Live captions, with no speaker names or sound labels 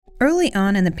Early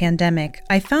on in the pandemic,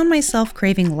 I found myself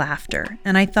craving laughter,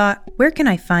 and I thought, where can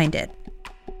I find it?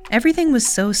 Everything was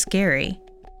so scary.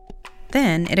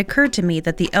 Then it occurred to me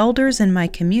that the elders in my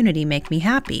community make me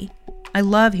happy. I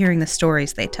love hearing the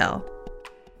stories they tell.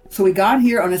 So we got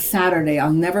here on a Saturday.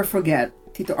 I'll never forget.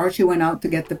 Tito Archie went out to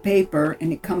get the paper,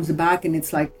 and it comes back, and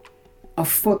it's like a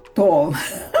foot tall.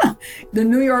 The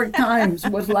New York Times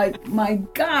was like, my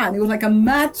God, it was like a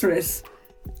mattress.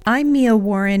 I'm Mia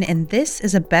Warren, and this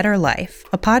is A Better Life,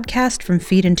 a podcast from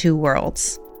Feed in Two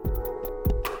Worlds.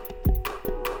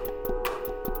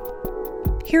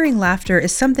 Hearing laughter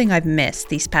is something I've missed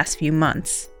these past few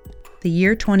months. The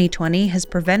year 2020 has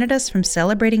prevented us from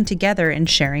celebrating together and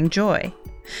sharing joy.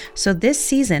 So this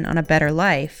season on A Better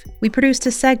Life, we produced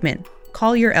a segment,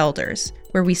 Call Your Elders,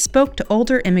 where we spoke to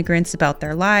older immigrants about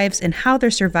their lives and how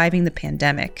they're surviving the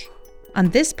pandemic. On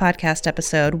this podcast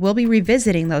episode, we'll be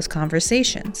revisiting those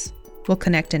conversations. We'll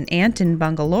connect an aunt in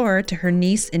Bangalore to her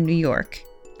niece in New York.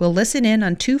 We'll listen in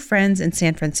on two friends in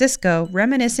San Francisco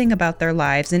reminiscing about their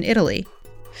lives in Italy.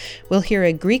 We'll hear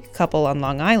a Greek couple on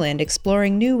Long Island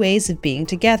exploring new ways of being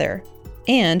together.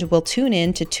 And we'll tune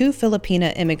in to two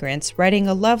Filipina immigrants writing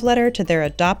a love letter to their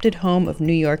adopted home of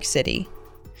New York City.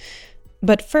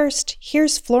 But first,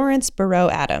 here's Florence Barreau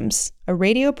Adams, a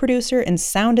radio producer and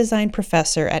sound design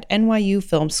professor at NYU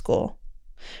Film School.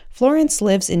 Florence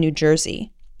lives in New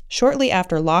Jersey. Shortly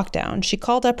after lockdown, she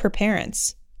called up her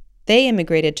parents. They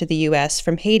immigrated to the U.S.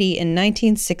 from Haiti in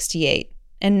 1968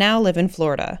 and now live in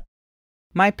Florida.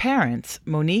 My parents,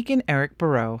 Monique and Eric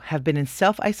Barreau, have been in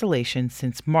self-isolation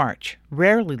since March,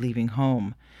 rarely leaving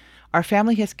home. Our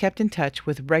family has kept in touch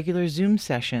with regular Zoom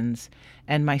sessions,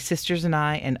 and my sisters and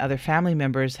I and other family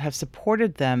members have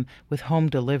supported them with home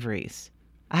deliveries.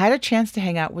 I had a chance to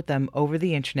hang out with them over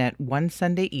the internet one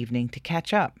Sunday evening to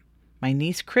catch up. My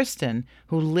niece Kristen,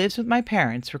 who lives with my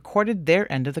parents, recorded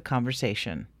their end of the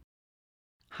conversation.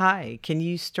 Hi, can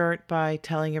you start by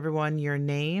telling everyone your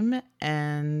name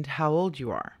and how old you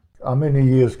are? How many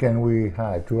years can we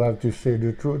hide? Do I have to say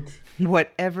the truth?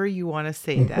 Whatever you want to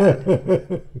say,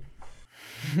 Dad.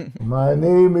 My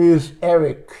name is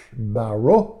Eric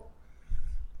Barreau.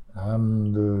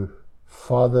 I'm the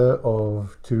father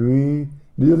of three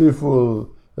beautiful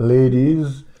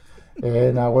ladies,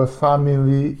 and our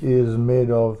family is made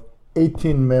of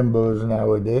 18 members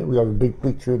nowadays. We have a big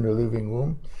picture in the living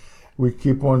room. We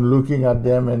keep on looking at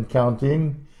them and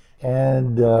counting.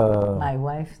 And my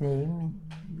wife's name?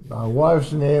 My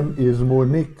wife's name is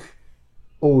Monique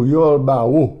Oyol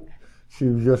Barreau. She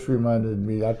just reminded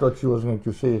me. I thought she was going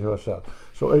to say it herself.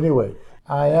 So anyway,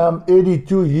 I am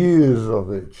 82 years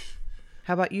of age.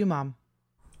 How about you, Mom?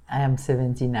 I am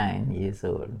 79 years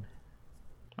old.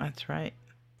 That's right.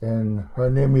 And her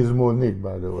name is Monique,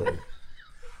 by the way.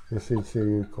 Just say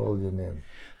you called your name.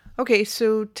 Okay,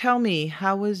 so tell me,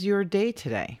 how was your day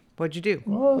today? What'd you do?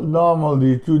 Well,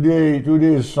 normally, today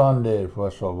is Sunday,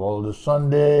 first of all. The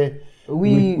Sunday,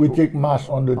 we take Mass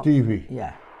on the TV.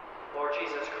 Yeah. Lord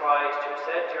Jesus Christ, who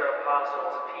said to your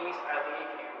apostles, peace I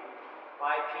leave you,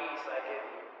 my peace I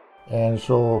give you. And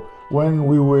so when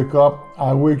we wake up,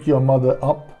 I wake your mother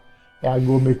up. I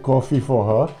go make coffee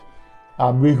for her.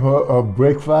 I bring her a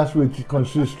breakfast, which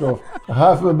consists of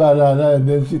half a banana, and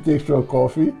then she takes her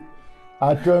coffee.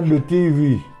 I turn the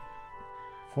TV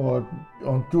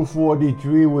on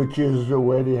 243, which is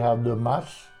where they have the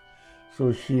Mass.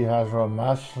 So she has her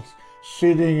Mass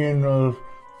sitting in her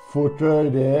footer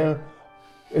there.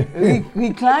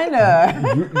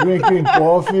 Recliner. Drinking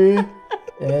coffee,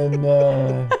 and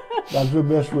that's the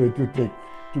best way to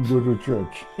go to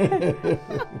church.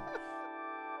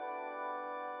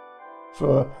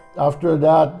 So after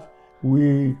that,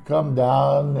 we come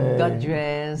down. Got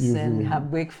dressed and have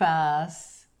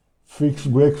breakfast. Fix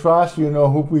breakfast. You know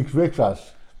who fix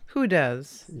breakfast? Who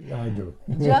does? I do.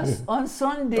 Just on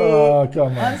Sunday. Oh,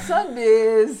 come on. On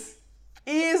Sundays,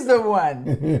 he's the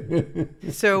one.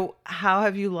 So how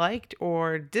have you liked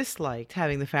or disliked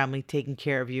having the family taking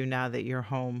care of you now that you're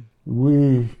home?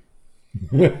 You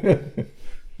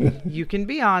can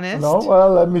be honest. No,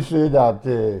 well, let me say that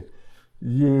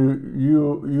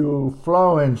you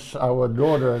Florence, our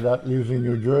daughter that lives in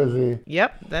New Jersey.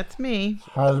 Yep, that's me.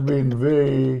 Has been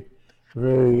very,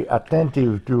 very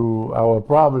attentive to our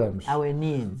problems. Our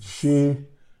needs. She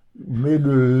made a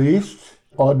list,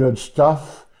 ordered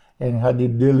stuff, and had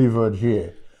it delivered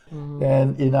here. Mm-hmm.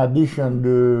 And in addition,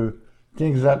 the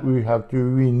things that we have to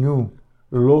renew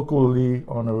locally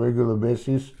on a regular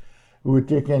basis, we're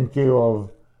taking care of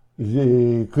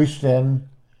the Kristen,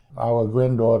 our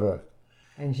granddaughter.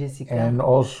 And Jessica. And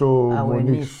also our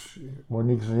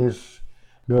Monique's niece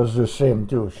does the same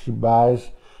too. She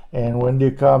buys And when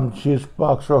they come, she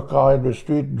parks her car in the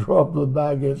street, drop the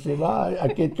bag, and say, I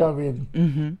can't come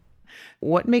in.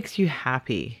 What makes you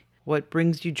happy? What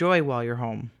brings you joy while you're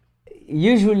home?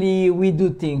 Usually we do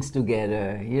things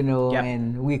together, you know, Yep.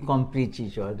 and we complete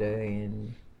each other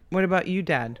and What about you,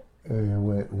 Dad?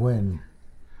 When?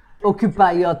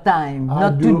 occupy your time. I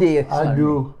Not do- today.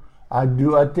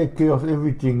 I take care of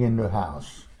everything in the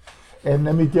house. And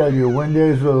let me tell you, when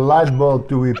there's a light bulb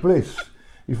to replace,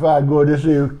 if I go, they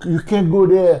say, you can't go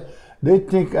there. They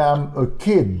think I'm a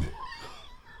kid.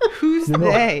 Who's You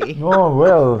know? they? Oh,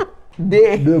 well,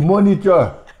 They, the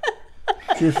monitor.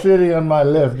 She's sitting on my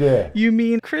left there. You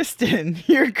mean Kristen,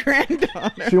 your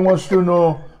granddaughter? She wants to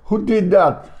know, who did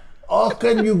that? How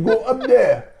can you go up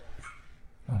there?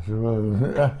 I said,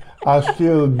 well, I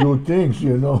still do things,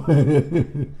 you know.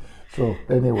 So,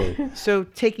 anyway. So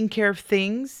taking care of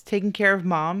things, taking care of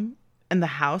mom and the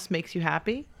house makes you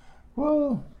happy?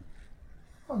 Well,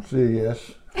 I'll say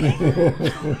yes.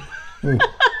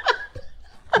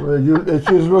 Well,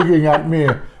 she's looking at me.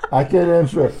 I can't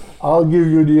answer. I'll give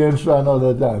you the answer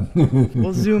another time.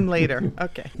 We'll Zoom later.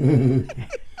 Okay.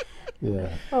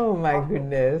 Yeah. oh my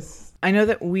goodness. I know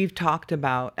that we've talked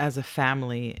about, as a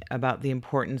family, about the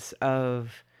importance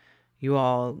of you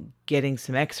all getting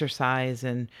some exercise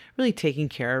and really taking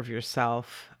care of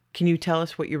yourself. Can you tell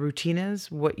us what your routine is,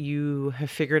 what you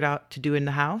have figured out to do in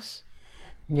the house?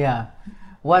 Yeah.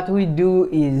 What we do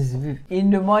is in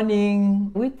the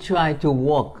morning, we try to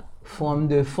walk from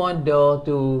the front door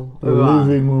to The around.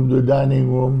 living room, the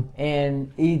dining room.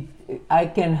 And I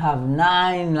can have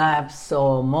 9 laps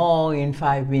or more in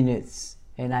 5 minutes.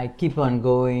 And I keep on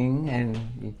going, and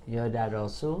your dad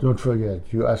also. Don't forget,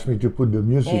 you asked me to put the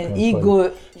music And on. he for you.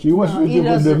 go. She wants No, me he to put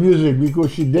the doesn't- music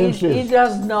because she He dances.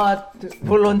 does not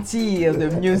volunteer the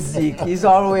music. He's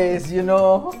always, you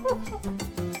know.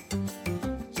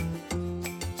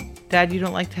 Dad, you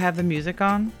don't like to have the music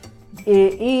on?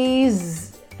 He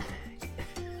is.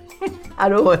 I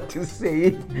don't want to say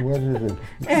it. What is it?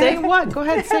 Say what? Go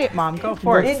ahead, say it, Mom. Go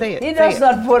for it. Say it. He say does it.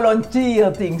 not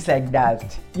volunteer things like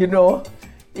that, you know.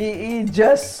 He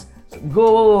just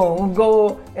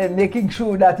go and making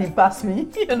sure that he pass me,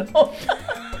 you know.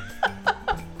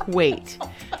 Wait,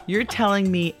 you're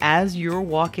telling me as you're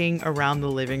walking around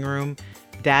the living room,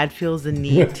 Dad feels the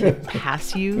need to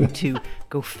pass you to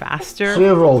go faster?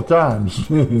 Several times.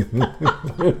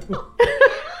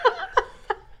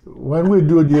 When we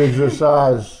do the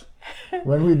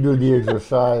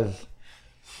exercise,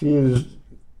 she is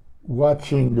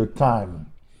watching the time.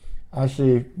 I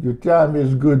say, the time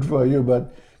is good for you,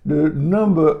 but the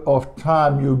number of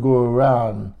time you go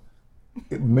around,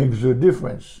 it makes a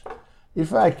difference.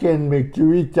 If I can make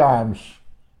 3 turns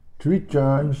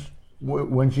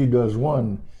when she does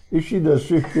one, if she does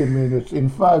 15 minutes, in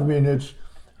 5 minutes,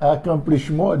 I accomplish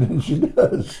more than she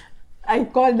does. I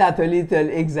call that a little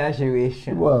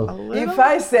exaggeration. Well, If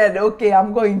I said, okay,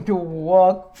 I'm going to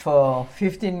walk for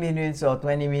 15 minutes or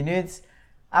 20 minutes,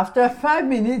 after 5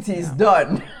 minutes, he's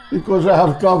done. because I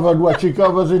have covered what she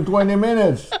covers in 20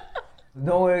 minutes.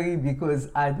 Don't worry, because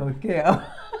I don't care.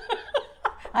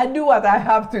 I do what I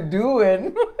have to do,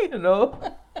 and, you know.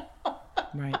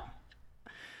 Right.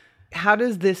 How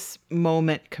does this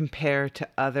moment compare to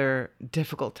other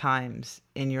difficult times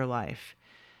in your life?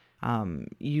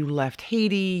 You left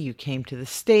Haiti, you came to the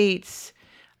States,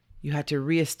 you had to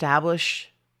reestablish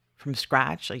from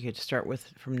scratch, like you had to start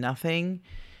with from nothing.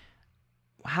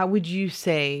 How would you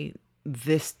say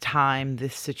this time,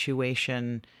 this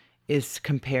situation is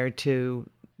compared to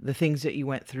the things that you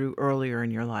went through earlier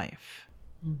in your life?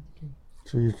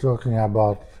 So you're talking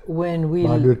about When we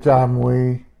by the time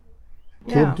we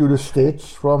came Yeah. to the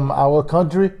States from our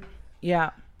country?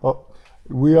 Yeah.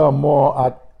 We are more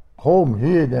at home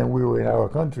here than we were in our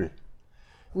country.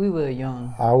 were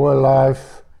young. Our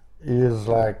life is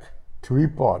like 3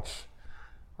 parts.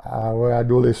 Our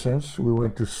adolescence, we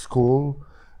went to school,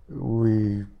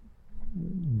 we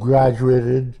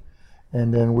graduated,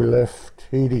 and then we left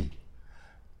Haiti.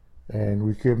 And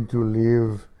we came to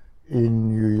live in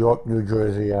New York, New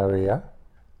Jersey area.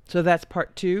 So that's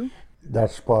part 2?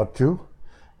 That's part 2.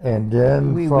 And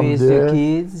then We from raised there, the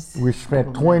kids. we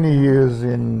spent 20 years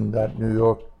in that New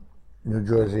York, New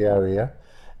Jersey area.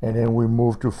 And then we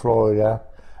moved to Florida,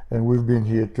 and we've been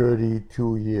here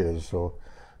 32 years. So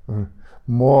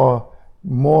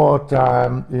more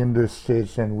time in the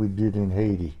States than we did in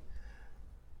Haiti.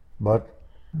 But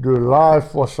the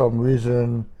life, for some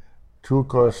reason,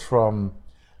 took us from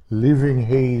living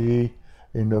Haiti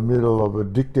in the middle of a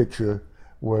dictature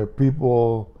where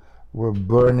people were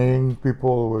burning,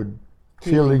 people were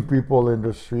killing people in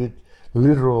the street,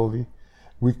 literally.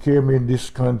 We came in this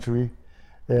country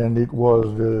and it was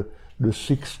the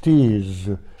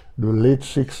 60s, the late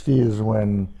 60s,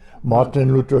 when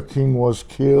Martin Luther King was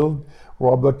killed,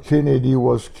 Robert Kennedy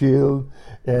was killed,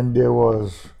 and there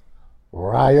was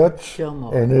riots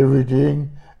and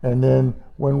everything. And then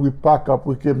when we packed up,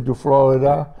 we came to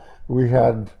Florida, we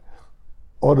had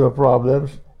other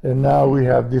problems, and now we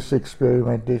have this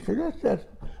experimentation.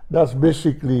 That's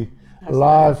basically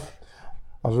life.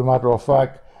 As a matter of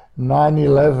fact,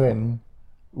 9/11,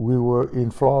 we were in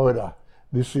Florida.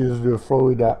 This is the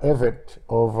Florida event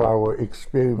of our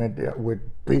experiment with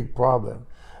big problem.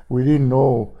 We didn't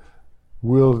know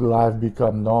will life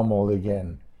become normal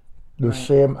again, the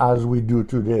same as we do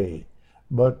today.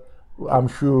 But I'm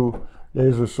sure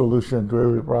there's a solution to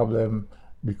every problem,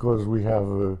 because we have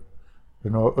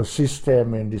a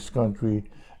system in this country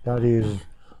that is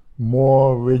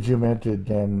more regimented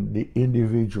than the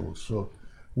individual. So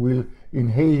in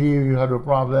Haiti, you had a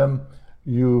problem,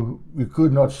 you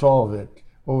could not solve it.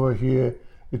 Over here,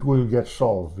 it will get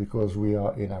solved because we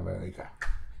are in America.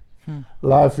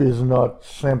 Life is not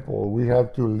simple. We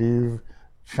have to live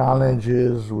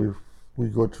challenges, we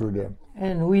go through them.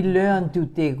 And we learn to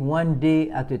take one day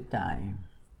at a time.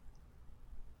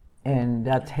 And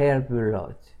that helped a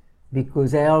lot.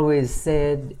 Because I always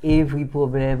said every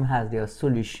problem has their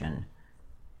solution.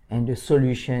 And the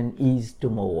solution is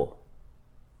tomorrow.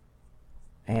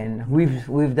 And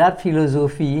with that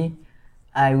philosophy,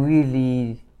 I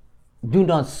really do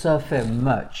not suffer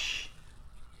much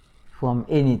from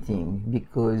anything,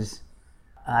 because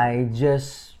I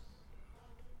just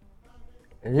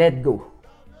let go.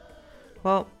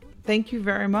 Well, thank you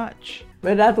very much.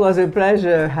 But that was a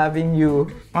pleasure having you.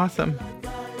 Awesome.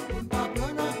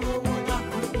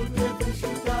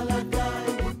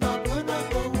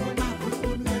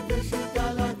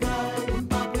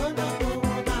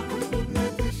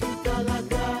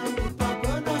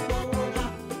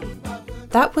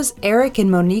 That was Eric and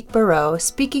Monique Barreau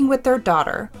speaking with their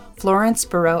daughter, Florence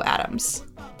Barreau Adams.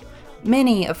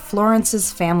 Many of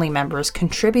Florence's family members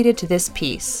contributed to this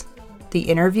piece. The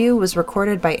interview was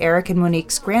recorded by Eric and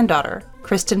Monique's granddaughter,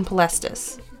 Kristen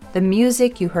Palestis. The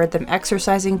music you heard them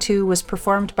exercising to was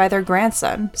performed by their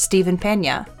grandson, Stephen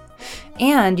Pena.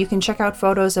 And you can check out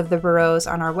photos of the Barreaus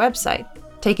on our website,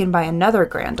 taken by another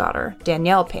granddaughter,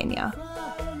 Danielle Pena.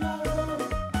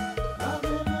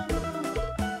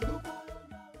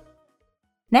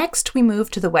 Next, we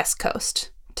move to the West Coast,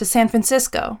 to San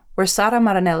Francisco, where Sara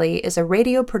Marinelli is a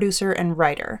radio producer and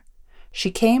writer.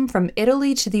 She came from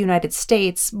Italy to the United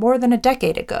States more than a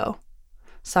decade ago.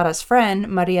 Sara's friend,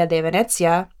 Maria de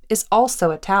Venezia, is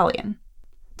also Italian.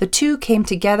 The two came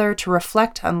together to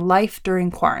reflect on life during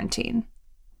quarantine.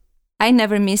 I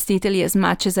never missed Italy as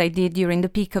much as I did during the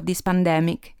peak of this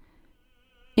pandemic.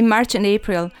 In March and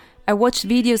April, I watched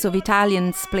videos of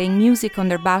Italians playing music on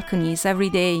their balconies every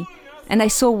day, and I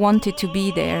so wanted to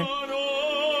be there.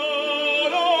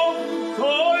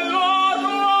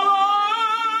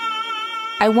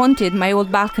 I wanted my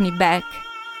old balcony back.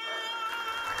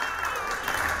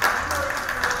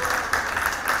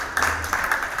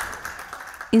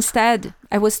 Instead,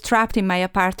 I was trapped in my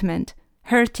apartment,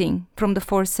 hurting from the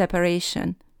forced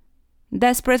separation.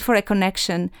 Desperate for a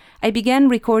connection, I began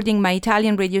recording my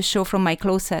Italian radio show from my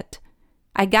closet.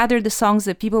 I gathered the songs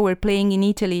that people were playing in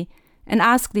Italy and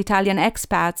asked Italian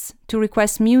expats to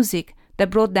request music that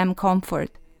brought them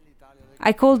comfort.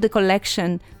 I called the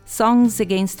collection Songs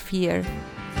Against Fear.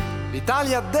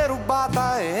 L'Italia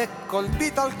derubata e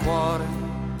colpita al cuore.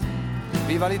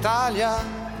 Viva l'Italia,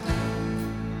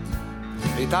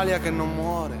 l'Italia che non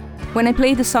muore. When I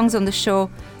played the songs on the show,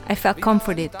 I felt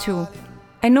comforted too.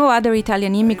 I know other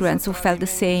Italian immigrants who felt the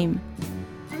same.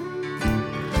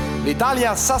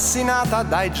 L'Italia assassinata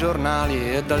dai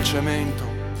giornali e dal cemento.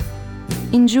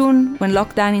 In June, when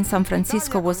lockdown in San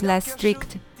Francisco was less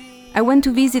strict, I went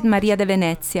to visit Maria de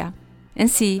Venezia and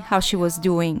see how she was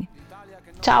doing.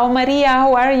 Ciao Maria,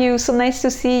 how are you? So nice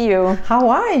to see you. How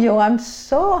are you? I'm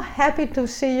so happy to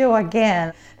see you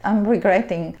again. I'm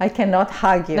regretting I cannot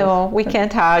hug you. No, we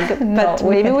can't hug, No, but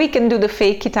maybe we can do the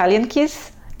fake Italian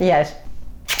kiss. Yes.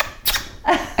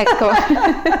 Ecco.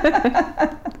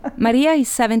 Maria is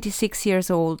 76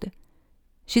 years old.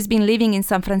 She's been living in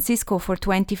San Francisco for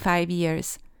 25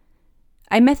 years.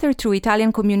 I met her through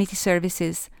Italian Community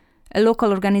Services, a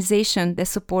local organization that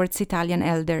supports Italian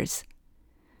elders.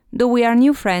 Though we are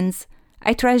new friends,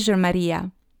 I treasure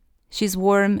Maria. She's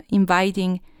warm,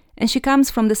 inviting, and she comes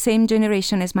from the same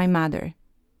generation as my mother.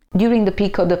 During the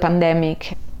peak of the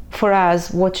pandemic, for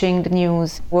us, watching the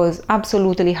news was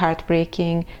absolutely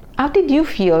heartbreaking. How did you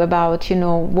feel about,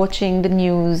 watching the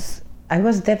news? I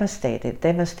was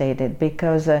devastated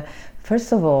because,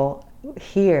 first of all,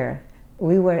 here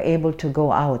we were able to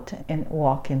go out and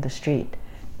walk in the street.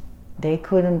 They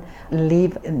couldn't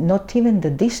leave, not even the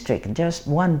district, just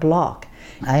one block.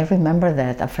 I remember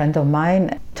that a friend of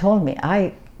mine told me,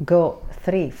 I go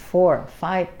 3, 4,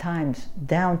 5 times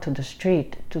down to the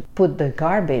street to put the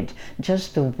garbage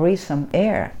just to breathe some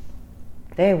air.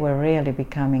 They were really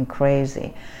becoming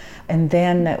crazy. And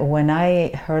then when I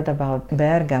heard about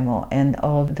Bergamo and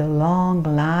all the long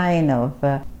line of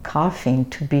coffin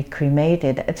to be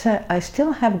cremated, I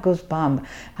still have goosebumps.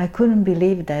 I couldn't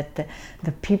believe that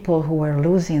the people who were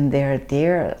losing their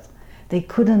dear, they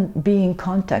couldn't be in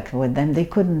contact with them, they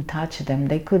couldn't touch them,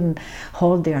 they couldn't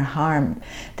hold their arm.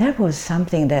 That was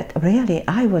something that really,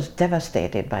 I was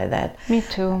devastated by that. Me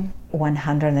too.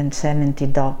 170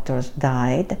 doctors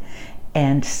died,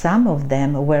 and some of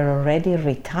them were already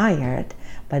retired,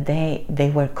 but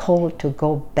they were called to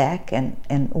go back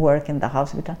and work in the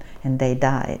hospital, and they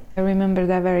died. I remember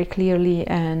that very clearly,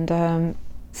 and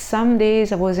some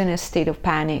days I was in a state of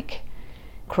panic,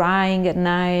 crying at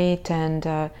night,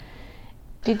 and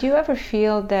did you ever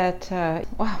feel that,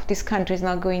 wow, this country is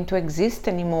not going to exist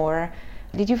anymore?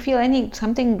 Did you feel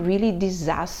something really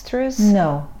disastrous?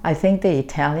 No, I think the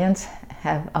Italians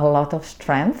have a lot of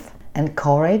strength and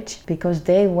courage because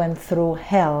they went through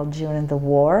hell during the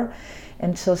war,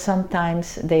 and so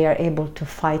sometimes they are able to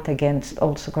fight against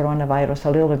also coronavirus a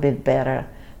little bit better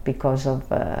because of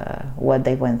what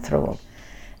they went through.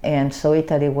 And so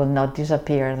Italy will not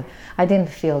disappear. I didn't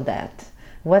feel that.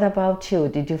 What about you?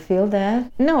 Did you feel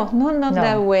that? No, not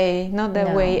that way, not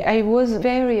that way. I was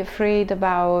very afraid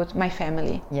about my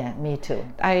family. Yeah, me too.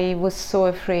 I was so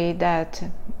afraid that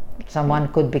someone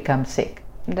could become sick.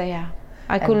 Yeah.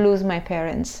 I could lose my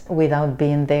parents. Without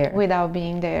being there. Without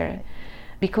being there.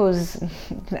 Because,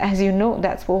 as you know,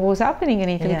 that's what was happening in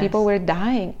Italy. Yes. People were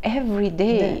dying every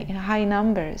day in high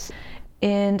numbers.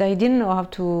 And I didn't know how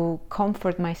to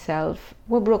comfort myself.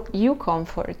 What brought you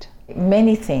comfort?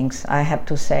 Many things, I have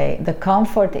to say. The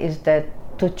comfort is that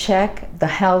to check the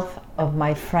health of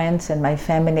my friends and my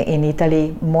family in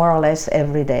Italy more or less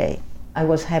every day. I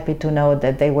was happy to know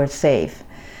that they were safe.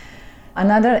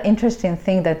 Another interesting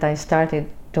thing that I started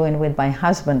doing with my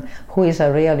husband, who is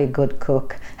a really good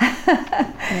cook.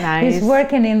 Nice. He's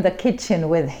working in the kitchen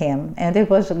with him, and it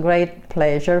was a great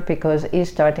pleasure because he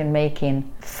started making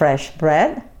fresh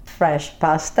bread, fresh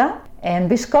pasta,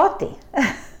 and biscotti.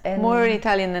 And more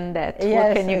Italian than that. Yes,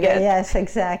 what can you get? Yes,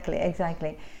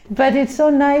 exactly. But it's so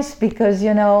nice because,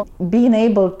 you know, being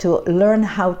able to learn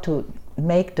how to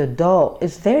make the dough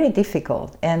is very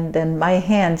difficult, and then my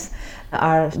hands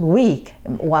are weak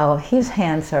while his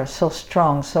hands are so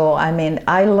strong. So I mean,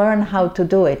 I learned how to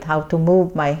do it, how to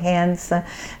move my hands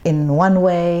in one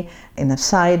way, in a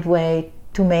side way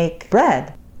to make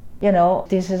bread. You know,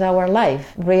 this is our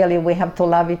life. Really, we have to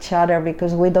love each other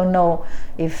because we don't know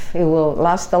if it will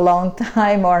last a long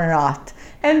time or not.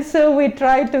 And so we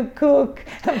try to cook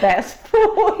the best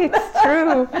food. It's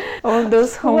true. All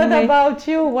those homemade. What about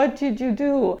you? What did you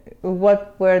do?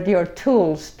 What were your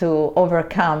tools to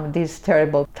overcome this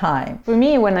terrible time? For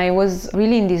me, when I was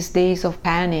really in these days of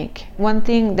panic, one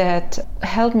thing that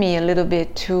helped me a little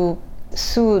bit to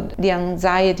soothe the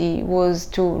anxiety was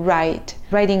to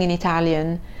writing in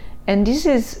Italian. And this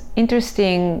is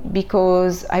interesting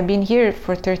because I've been here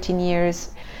for 13 years.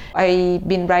 I've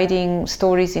been writing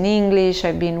stories in English,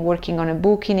 I've been working on a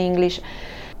book in English.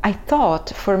 I thought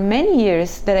for many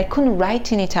years that I couldn't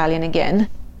write in Italian again.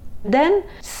 Then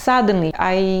suddenly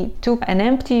I took an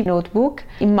empty notebook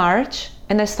in March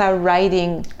and I started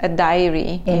writing a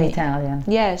diary. In Italian?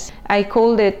 Yes. I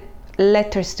called it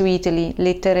Letters to Italy,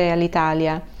 Lettere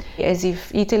all'Italia, as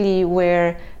if Italy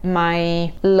were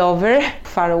my lover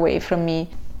far away from me.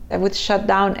 I would shut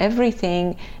down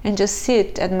everything and just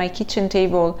sit at my kitchen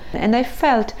table, and I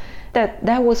felt that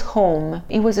was home.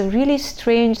 It was a really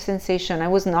strange sensation. I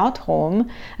was not home,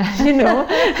 you know,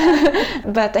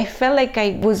 but I felt like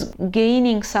I was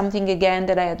gaining something again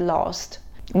that I had lost.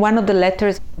 One of the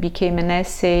letters became an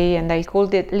essay, and I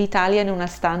called it L'Italia in una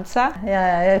stanza.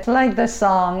 Yeah, it's like the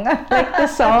song. Like the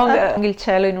song, Il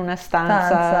cielo in una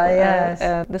stanza,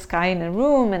 yes. The sky in a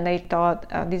room, and I thought,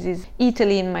 this is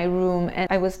Italy in my room. And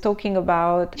I was talking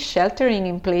about sheltering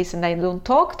in place, and I don't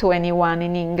talk to anyone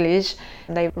in English.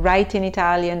 And I write in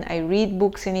Italian, I read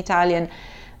books in Italian.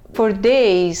 For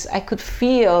days, I could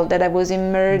feel that I was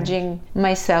immersing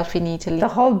myself in Italy. The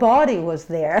whole body was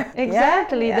there.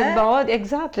 Exactly, the body,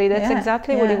 exactly. That's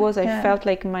exactly what it was. I felt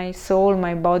like my soul,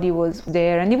 my body was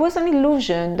there. And it was an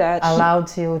illusion that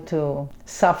allowed you to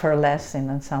suffer less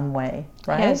in some way,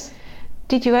 right? Yes.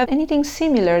 Did you have anything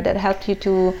similar that helped you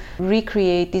to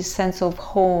recreate this sense of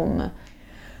home?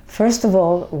 First of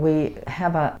all, we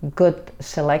have a good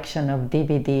selection of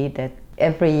DVD that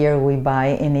every year we buy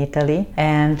in Italy,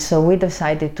 and so we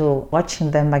decided to watch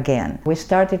them again. We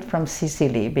started from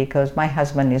Sicily because my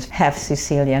husband is half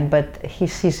Sicilian, but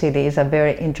Sicily is a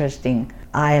very interesting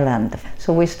island.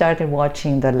 So we started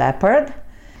watching The Leopard.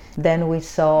 Then we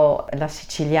saw La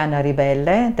Siciliana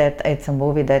Ribelle, that it's a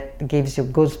movie that gives you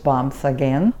goosebumps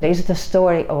again. It's the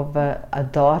story of a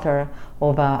daughter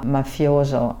of a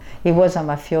mafioso. He was a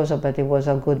mafioso, but he was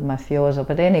a good mafioso.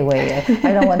 But anyway,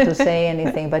 I don't want to say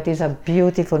anything, but it's a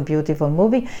beautiful, beautiful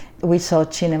movie. We saw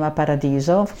Cinema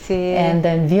Paradiso, and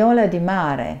then Viola di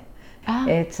Mare.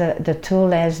 It's the two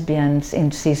lesbians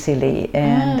in Sicily,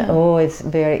 and it's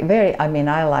very, very, I mean,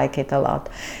 I like it a lot.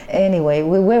 Anyway,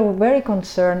 we were very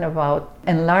concerned about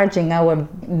enlarging our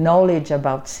knowledge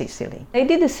about Sicily. I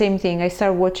did the same thing. I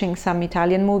started watching some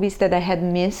Italian movies that I had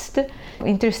missed.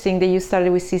 Interesting that you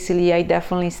started with Sicily. I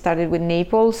definitely started with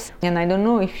Naples. And I don't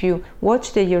know if you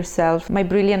watched it yourself. My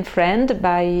Brilliant Friend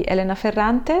by Elena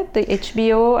Ferrante, the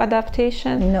HBO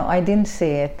adaptation. No, I didn't see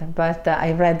it, but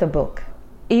I read the book.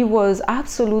 It was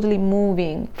absolutely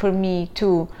moving for me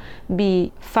to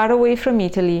be far away from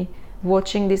Italy,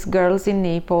 watching these girls in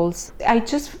Naples. I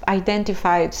just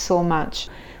identified so much.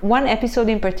 One episode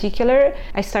in particular,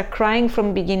 I start crying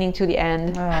from beginning to the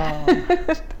end.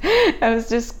 I was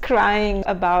just crying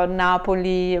about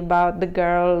Napoli, about the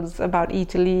girls, about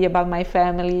Italy, about my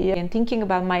family, and thinking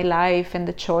about my life and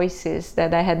the choices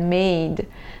that I had made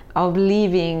of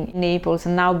leaving Naples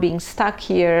and now being stuck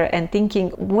here and thinking,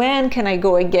 when can I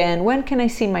go again? When can I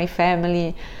see my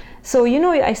family? So,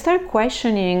 I start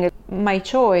questioning my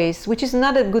choice, which is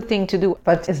not a good thing to do.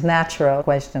 But it's natural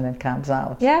question that comes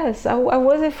out. Yes. How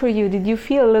was it for you? Did you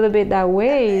feel a little bit that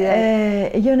way?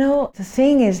 The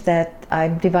thing is that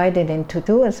I'm divided into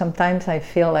two, and sometimes I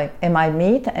feel like, am I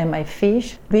meat? Am I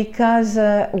fish? Because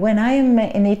when I am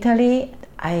in Italy,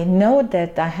 I know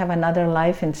that I have another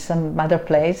life in some other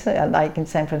place, like in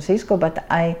San Francisco, but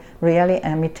I really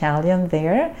am Italian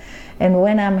there. And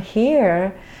when I'm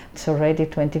here, it's already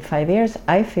 25 years,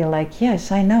 I feel like,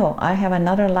 yes, I know, I have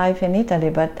another life in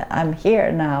Italy, but I'm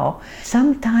here now.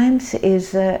 Sometimes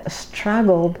is a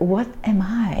struggle, what am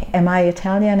I? Am I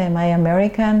Italian? Am I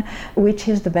American? Which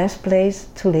is the best place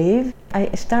to live?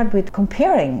 I start with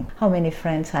comparing how many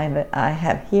friends I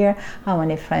have here, how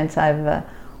many friends I've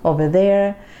over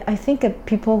there. I think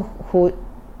people who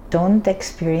don't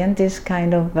experience this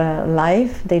kind of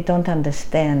life, they don't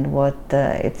understand what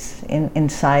it's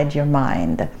inside your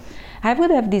mind. I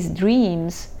would have these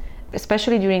dreams,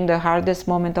 especially during the hardest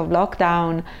moment of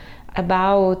lockdown,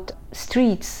 about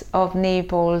streets of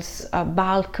Naples,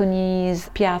 balconies,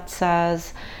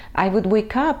 piazzas. I would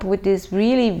wake up with these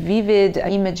really vivid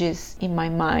images in my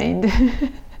mind.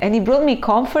 And it brought me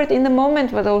comfort in the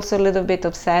moment, but also a little bit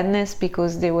of sadness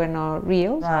because they were not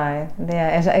real. Right, yeah,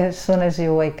 as soon as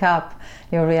you wake up,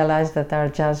 you realize that they're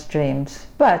just dreams.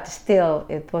 But still,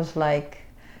 it was like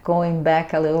going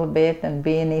back a little bit and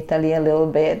being in Italy a little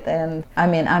bit, and I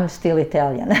mean, I'm still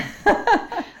Italian.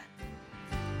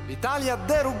 L'Italia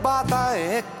derubata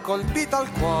e colpita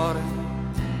al cuore.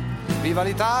 Viva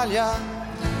l'Italia,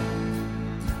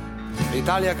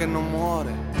 l'Italia che non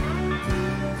muore.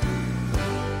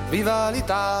 Viva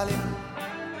l'Italia,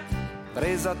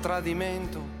 presa a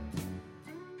tradimento.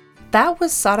 That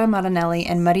was Sara Marinelli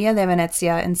and Maria de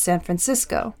Venezia in San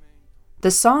Francisco.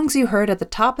 The songs you heard at the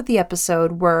top of the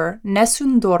episode were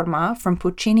Nessun Dorma from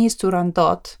Puccini's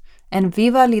Turandot and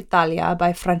Viva l'Italia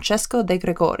by Francesco De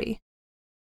Gregori.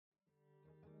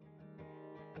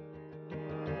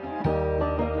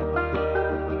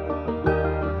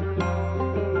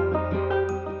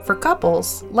 For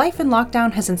couples, life in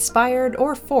lockdown has inspired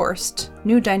or forced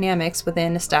new dynamics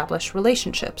within established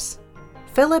relationships.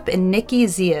 Philip and Nikki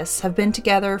Zias have been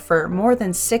together for more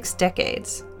than 6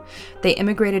 decades. They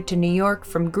immigrated to New York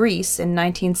from Greece in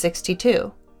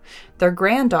 1962. Their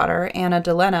granddaughter, Anna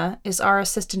Delena, is our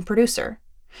assistant producer.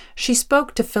 She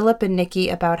spoke to Philip and Nikki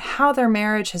about how their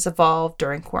marriage has evolved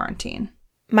during quarantine.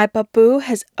 My papu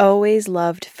has always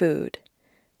loved food.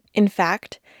 In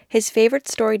fact, his favorite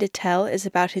story to tell is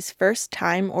about his first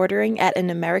time ordering at an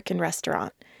American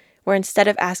restaurant, where instead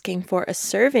of asking for a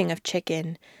serving of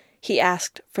chicken, he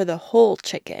asked for the whole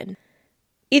chicken.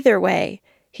 Either way,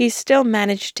 he still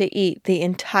managed to eat the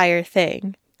entire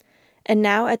thing. And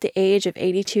now at the age of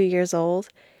 82 years old,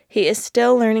 he is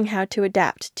still learning how to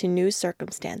adapt to new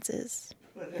circumstances.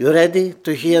 You ready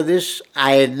to hear this?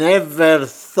 I never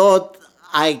thought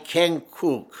I can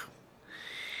cook.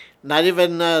 Not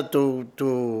even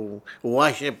to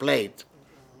wash a plate.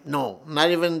 No, not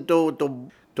even to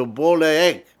boil an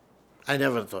egg. I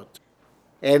never thought.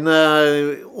 And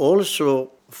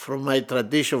also, from my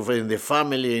tradition in the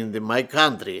family, my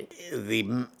country,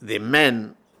 the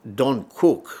men don't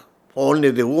cook, only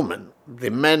the women.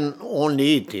 The men only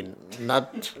eating,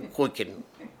 not cooking.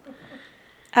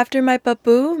 After my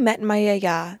papu met my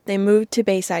yaya, they moved to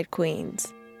Bayside,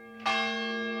 Queens.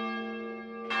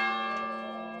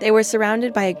 They were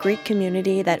surrounded by a Greek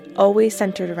community that always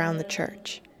centered around the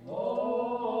church.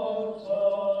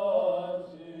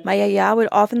 My yaya would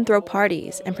often throw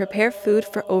parties and prepare food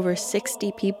for over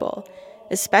 60 people,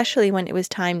 especially when it was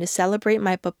time to celebrate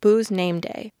my papu's name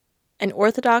day, an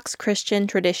Orthodox Christian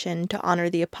tradition to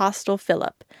honor the Apostle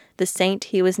Philip, the saint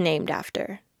he was named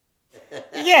after.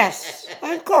 Yes,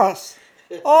 of course.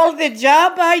 All the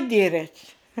job, I did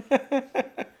it.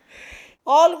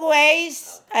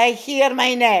 Always I hear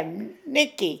my name,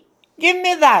 Nikki. Give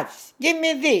me that, give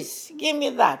me this, give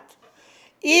me that.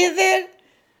 Either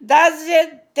does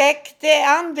it take the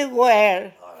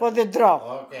underwear for the drop.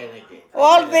 Okay, Nikki.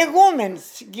 All the women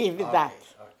give that.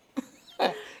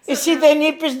 You see the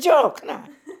neighbor's joke now.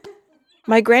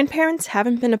 My grandparents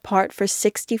haven't been apart for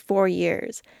 64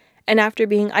 years, and after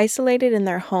being isolated in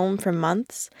their home for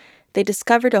months, they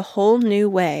discovered a whole new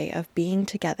way of being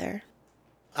together.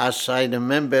 As I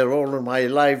remember all of my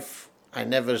life, I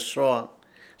never saw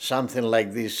something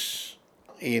like this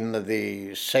in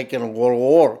the Second World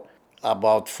War.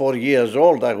 About 4 years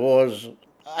old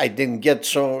I didn't get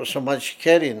so much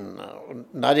caring,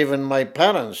 not even my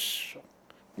parents.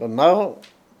 But now,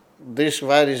 this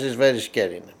virus is very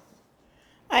scary.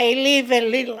 I live in a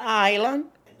little island,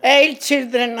 8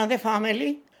 children of the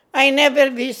family. I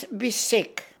never be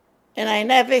sick. And I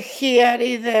never hear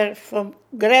either from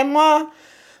grandma,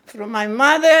 from my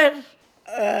mother.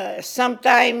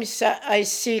 Sometimes I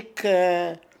sick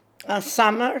in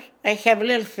summer. I have a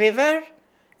little fever.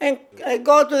 And I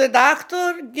go to the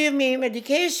doctor, give me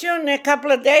medication, a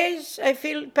couple of days, I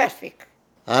feel perfect.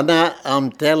 Anna,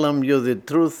 I'm telling you the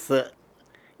truth.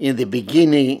 In the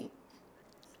beginning,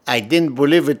 I didn't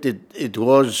believe it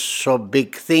was so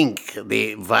big thing,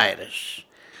 the virus.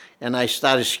 And I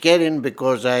started scaring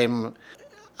because I'm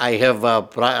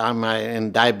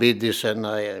in diabetes, and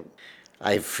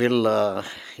I feel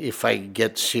if I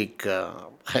get sick,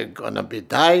 I'm gonna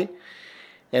die.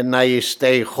 And I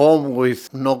stay home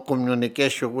with no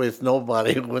communication with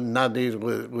nobody, not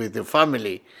even with the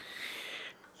family.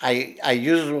 I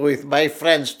used with my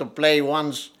friends to play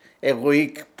once a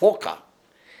week poker.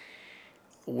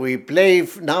 We play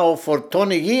now for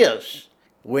 20 years.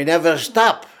 We never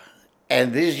stop.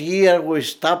 And this year we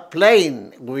stopped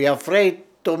playing. We are afraid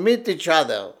to meet each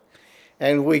other.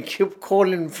 And we keep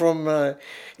calling from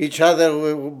each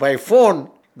other by phone.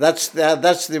 That's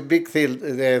the big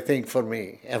thing for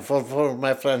me and for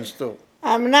my friends too.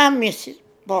 I'm not missing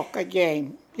poker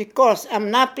game because I'm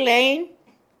not playing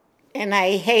and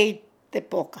I hate the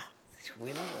poker.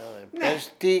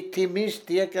 Ti miss,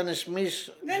 ti έκανες miss.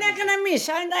 Δεν έκανα miss.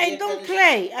 I don't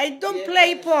play. I don't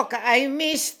play poker. I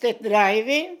miss the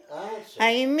driving.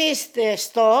 I miss the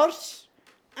stores.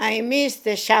 I miss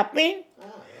the shopping.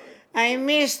 I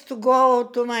miss to go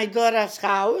to my daughter's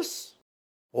house.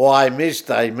 Oh, I missed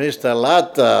a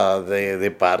lot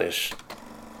the Paris.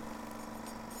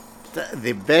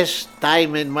 The best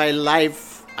time in my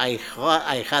life I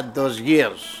had those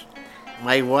years.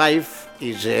 My wife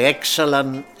is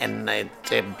excellent and a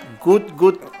good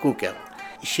cooker.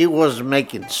 She was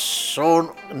making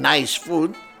so nice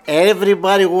food.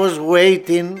 Everybody was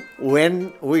waiting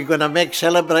when we're gonna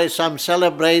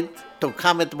celebrate to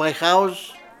come at my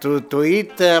house to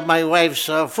eat my wife's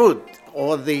food.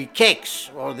 Or the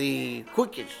cakes, or the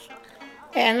cookies.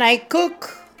 And I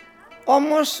cook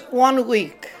almost 1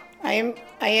 week. I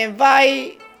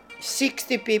invite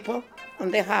 60 people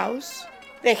in the house.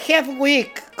 The half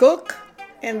week cook,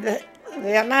 and the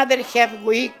another half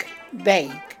week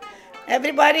bake.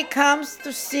 Everybody comes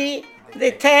to see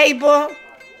the table.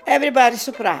 Everybody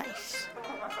surprised.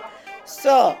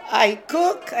 So I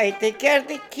cook, I take care of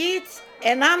the kids,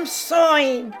 and I'm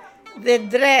sewing the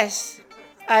dress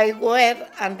I wear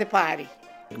at the party.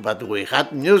 But we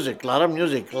had music, a lot of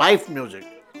music, live music.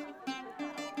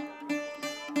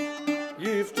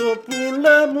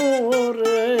 Γυφτοπούλα μου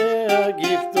ωραία,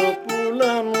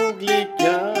 γυφτοπούλα μου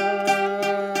γλυκιά.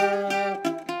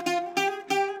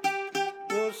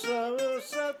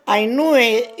 I knew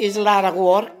it's a lot of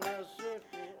work,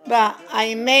 but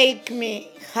I make me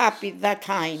happy that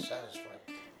time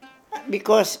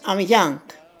because I'm young.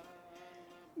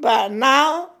 But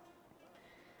now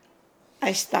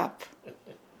I stop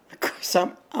because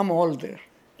I'm older,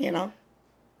 you know.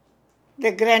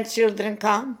 The grandchildren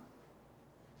come.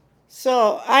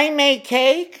 So I make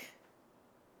cake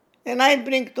and I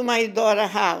bring to my daughter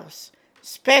house.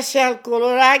 Special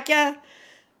kolorakia,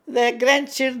 the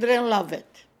grandchildren love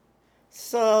it.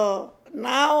 So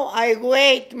now I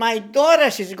wait, my daughter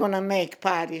is gonna make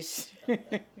Paris.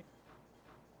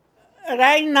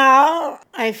 Right now,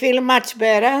 I feel much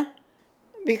better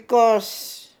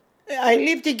because I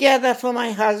live together for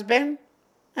my husband.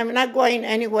 I'm not going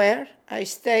anywhere. I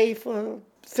stay for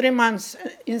 3 months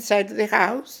inside the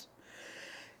house.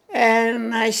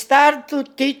 And I start to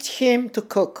teach him to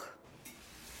cook.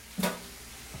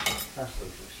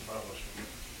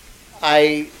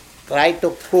 I try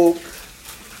to cook,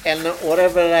 and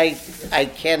whatever I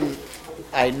can,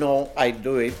 I know I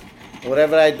do it.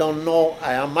 Whatever I don't know,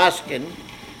 I am asking.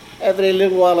 Every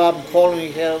little while I'm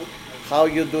calling her, how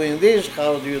you doing this,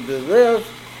 how do you do this?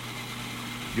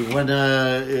 You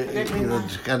wanna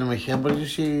κάνουμε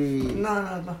χέμπολες ή...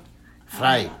 No.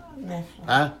 Fry? No.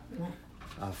 Huh?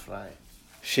 No. Fry.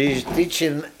 She's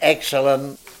teaching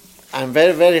excellent. I'm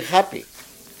very, very happy.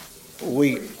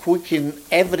 We cooking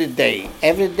every day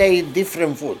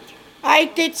different food. I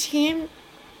teach him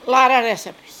a lot of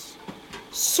recipes.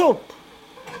 Soup,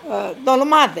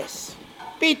 dolmades,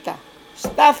 pita,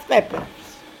 stuffed peppers,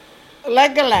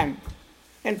 leg of lamb,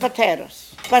 and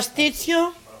potatoes.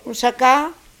 Pasticcio,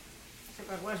 moussaka.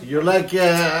 You like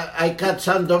I cut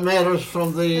some tomatoes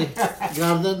from the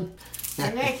garden?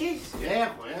 Yeah.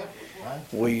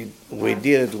 We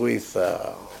did it with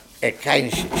a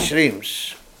kind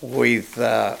shrimps with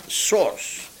sauce,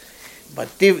 but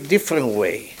different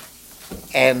way.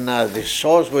 And the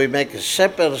sauce, we make a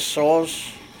separate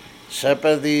sauce,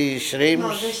 separate the shrimps.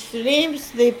 No, the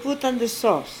shrimps they put on the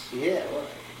sauce. Yeah.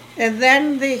 And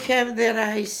then they have the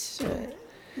rice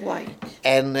white.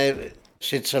 And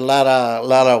it's a lot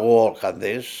of work on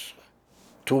this.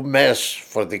 Too mess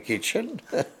for the kitchen,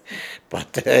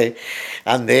 but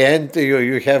at the end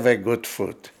you have a good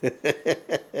food.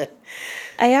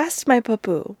 I asked my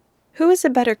papu, who is a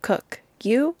better cook,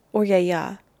 you or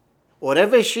Yaya?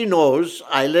 Whatever she knows,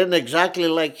 I learn exactly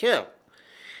like her.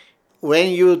 When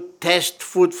you test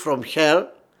food from her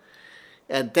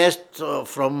and test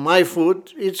from my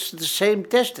food, it's the same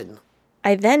testing.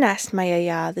 I then asked my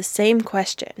Yaya the same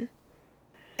question.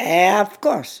 Of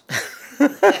course.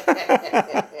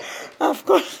 Of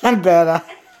course I'm better.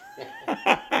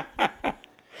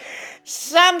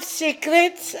 Some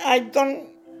secrets I don't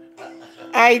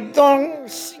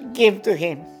give to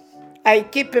him. I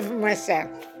keep it for myself.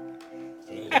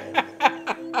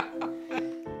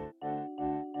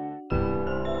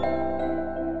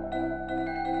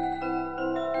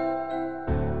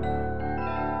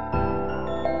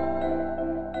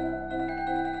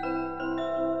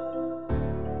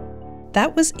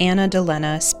 That was Anna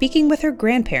Delena speaking with her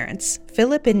grandparents,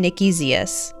 Philip and Nikki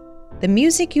Zias. The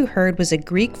music you heard was a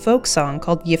Greek folk song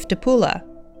called Yiftapula,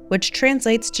 which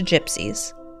translates to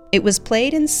gypsies. It was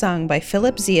played and sung by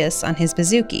Philip Zias on his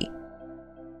bouzouki.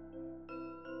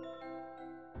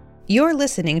 You're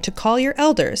listening to Call Your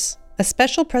Elders, a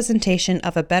special presentation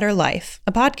of A Better Life,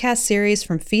 a podcast series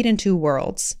from Feed in Two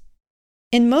Worlds.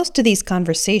 In most of these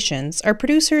conversations, our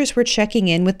producers were checking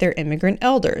in with their immigrant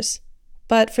elders.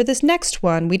 But for this next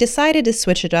one, we decided to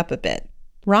switch it up a bit.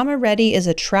 Rama Reddy is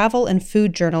a travel and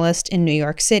food journalist in New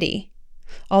York City.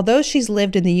 Although she's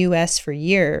lived in the U.S. for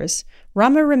years,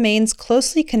 Rama remains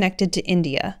closely connected to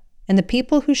India and the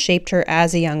people who shaped her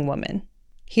as a young woman.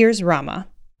 Here's Rama.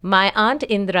 My Aunt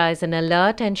Indra is an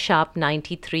alert and sharp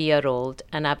 93-year-old,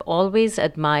 and I've always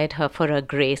admired her for her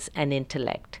grace and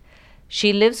intellect.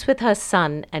 She lives with her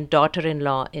son and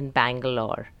daughter-in-law in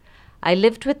Bangalore. I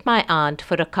lived with my aunt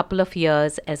for a couple of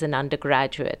years as an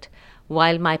undergraduate,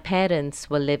 while my parents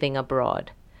were living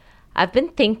abroad. I've been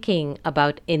thinking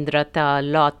about Indrata a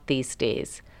lot these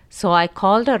days, so I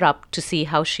called her up to see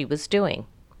how she was doing.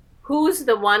 Who's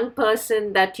the one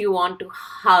person that you want to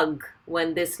hug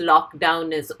when this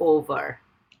lockdown is over?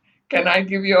 Can I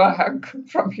give you a hug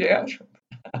from here?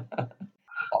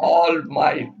 All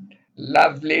my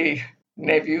lovely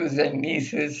nephews and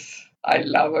nieces, I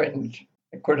love, and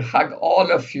I could hug all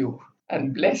of you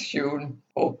and bless you and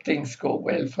hope things go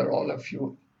well for all of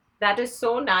you. That is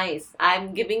so nice.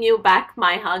 I'm giving you back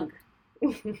my hug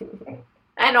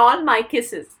and all my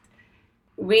kisses.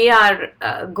 We are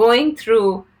going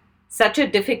through such a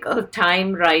difficult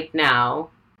time right now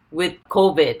with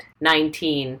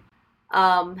COVID-19.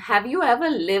 Have you ever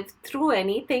lived through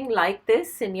anything like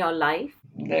this in your life?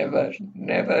 Never,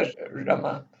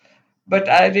 Rama. But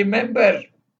I remember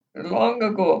long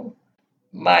ago,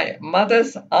 my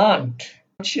mother's aunt,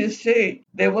 she said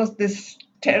there was this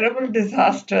terrible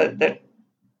disaster that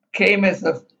came as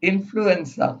an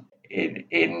influenza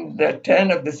in the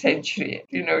turn of the century.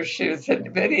 She was a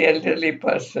very elderly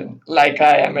person, like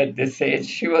I am at this age.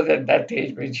 She was at that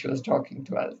age when she was talking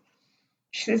to us.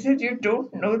 She said, you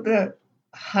don't know the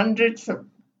hundreds of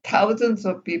thousands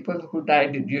of people who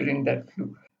died during that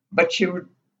flu. But she would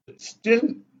still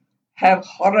have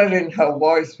horror in her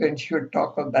voice when she would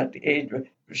talk of that age.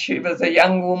 She was a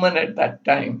young woman at that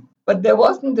time. But there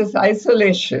wasn't this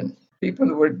isolation.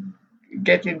 People would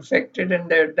get infected and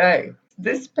they'd die.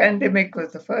 This pandemic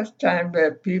was the first time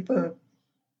where people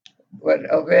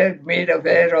were made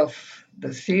aware of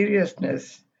the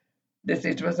seriousness.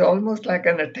 It was almost like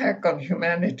an attack on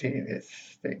humanity, this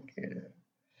thing.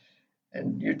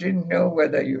 And you didn't know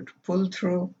whether you'd pull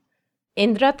through.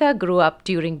 Indrata grew up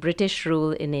during British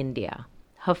rule in India.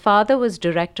 Her father was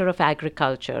Director of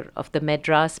Agriculture of the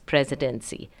Madras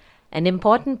Presidency, an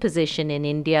important position in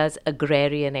India's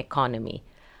agrarian economy.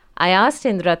 I asked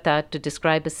Indrata to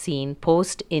describe a scene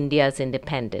post India's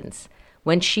independence,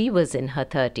 when she was in her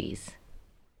 30s.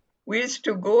 We used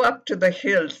to go up to the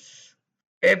hills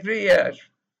every year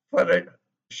for a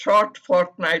short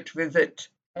fortnight visit,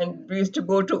 and we used to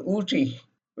go to Ooty,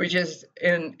 which is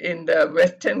in the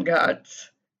Western Ghats.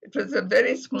 It was a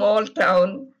very small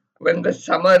town when the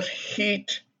summer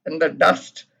heat and the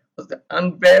dust was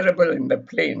unbearable in the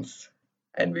plains.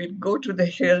 And we'd go to the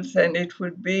hills and it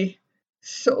would be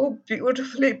so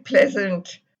beautifully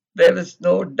pleasant. There was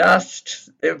no dust,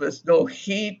 there was no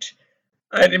heat.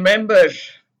 I remember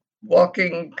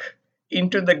walking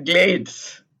into the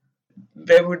glades.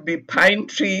 There would be pine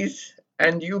trees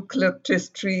and eucalyptus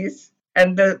trees,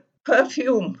 and the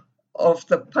perfume of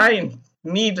the pine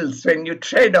needles when you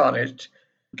tread on it,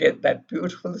 get that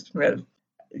beautiful smell.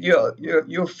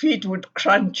 Your feet would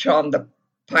crunch on the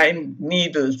pine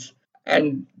needles,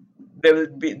 and there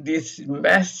would be these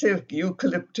massive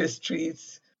eucalyptus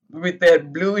trees with their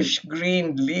bluish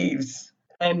green leaves,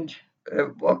 and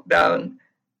walk down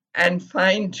and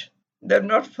find they're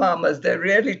not farmers, they're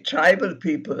really tribal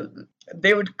people.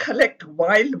 They would collect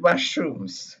wild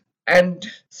mushrooms and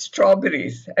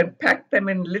strawberries and pack them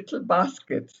in little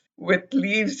baskets with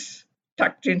leaves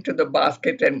tucked into the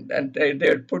basket, and they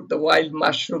would put the wild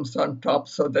mushrooms on top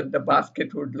so that the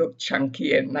basket would look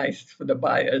chunky and nice for the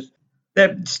buyers.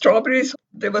 The strawberries,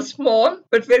 they were small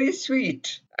but very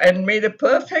sweet and made a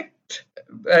perfect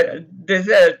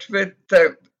dessert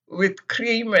with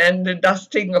cream and a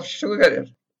dusting of sugar.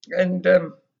 And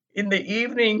in the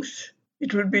evenings,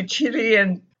 it would be chilly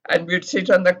and we'd sit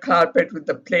on the carpet with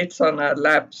the plates on our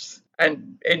laps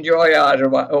and enjoy our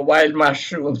wild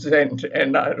mushrooms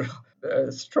and our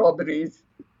strawberries.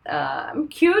 I'm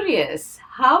curious,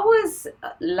 how was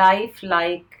life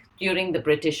like during the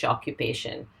British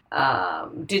occupation?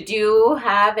 Did you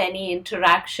have any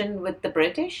interaction with the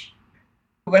British?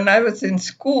 When I was in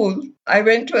school, I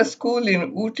went to a school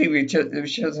in Ooty,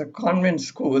 which was a convent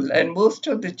school, and most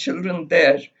of the children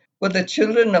there were the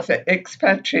children of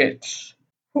expatriates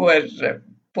who were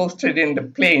posted in the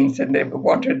plains, and they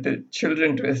wanted the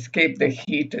children to escape the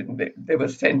heat, and they were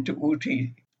sent to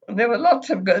Ooty. And there were lots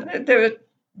of girls. They were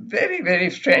very,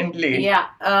 very friendly. Yeah,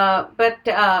 but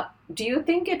do you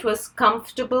think it was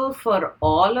comfortable for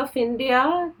all of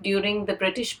India during the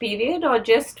British period, or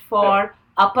just for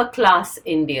upper class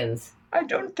Indians? I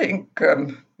don't think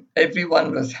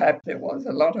everyone was happy. There was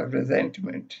a lot of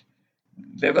resentment.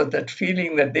 There was that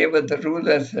feeling that they were the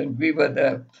rulers and we were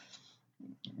the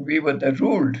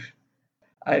ruled.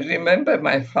 I remember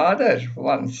my father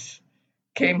once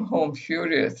came home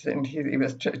furious, and he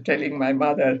was telling my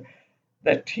mother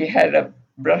that he had a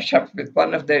brush up with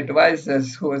one of the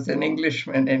advisors who was an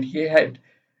Englishman, and he had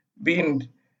been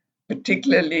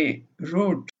particularly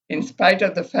rude in spite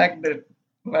of the fact that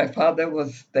my father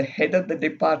was the head of the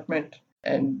department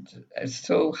and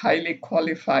so highly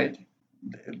qualified.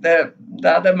 The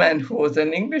other man, who was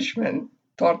an Englishman,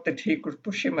 thought that he could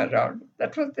push him around.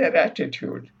 That was their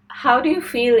attitude. How do you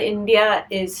feel India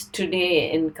is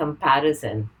today in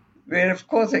comparison? We're, of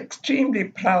course, extremely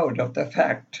proud of the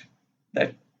fact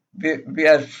that we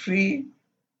are free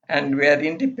and we are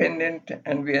independent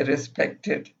and we are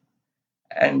respected.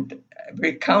 And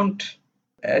we count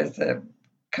as a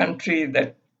country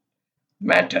that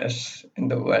matters in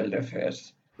the world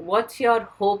affairs. What's your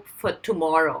hope for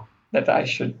tomorrow? That I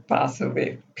should pass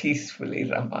away peacefully,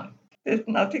 Rama. There's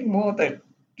nothing more that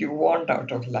you want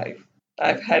out of life.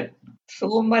 I've had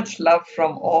so much love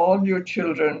from all your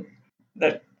children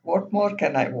that what more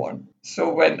can I want?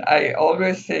 So when I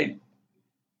always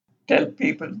tell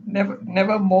people,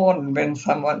 never mourn when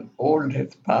someone old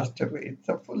has passed away. It's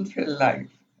a fulfilled life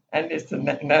and it's a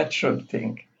natural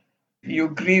thing. You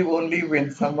grieve only when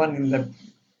someone in the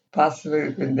pass away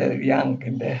when they're young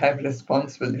and they have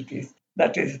responsibilities.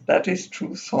 That is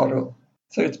true sorrow.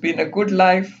 So it's been a good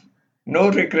life, no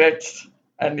regrets,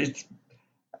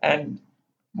 and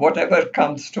whatever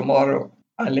comes tomorrow,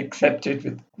 I'll accept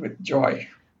it with joy.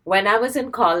 When I was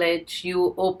in college,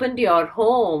 you opened your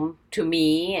home to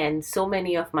me and so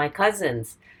many of my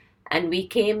cousins, and we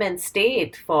came and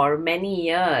stayed for many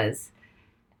years.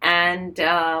 And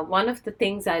one of the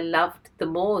things I loved the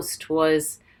most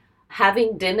was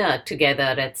having dinner together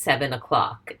at 7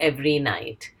 o'clock every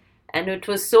night. And it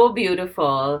was so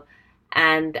beautiful.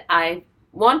 And I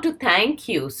want to thank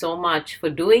you so much for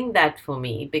doing that for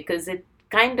me, because it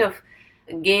kind of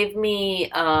gave me,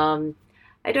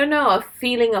 a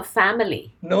feeling of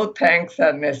family. No thanks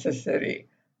are necessary.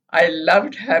 I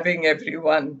loved having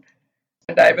everyone.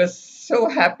 And I was so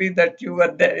happy that you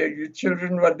were there, your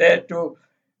children were there to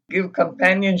give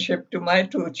companionship to my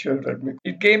two children.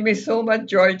 It gave me so much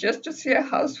joy just to see a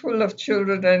house full of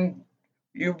children and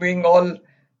you being all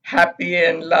happy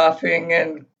and laughing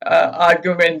and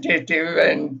argumentative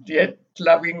and yet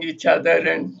loving each other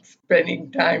and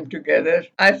spending time together.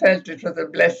 I felt it was a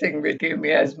blessing which gave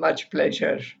me as much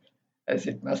pleasure as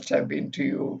it must have been to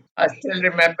you. I still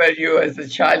remember you as a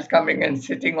child coming and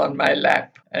sitting on my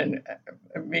lap and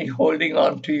me holding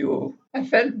on to you. I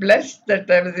felt blessed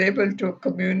that I was able to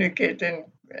communicate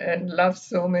and love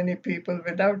so many people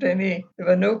without there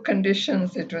were no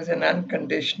conditions. It was an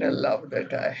unconditional love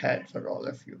that I had for all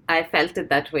of you. I felt it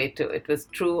that way too. It was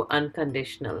true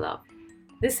unconditional love.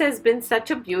 This has been such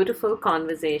a beautiful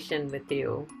conversation with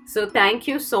you. So thank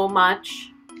you so much.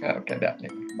 Okay,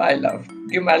 darling. My love.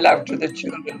 Give my love to the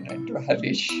children and to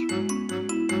Harish.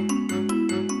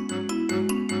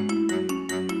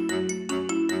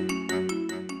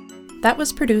 That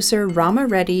was producer Rama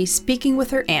Reddy speaking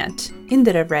with her aunt,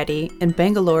 Indira Reddy, in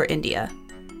Bangalore, India.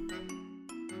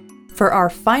 For our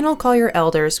final Call Your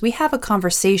Elders, we have a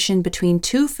conversation between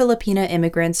two Filipina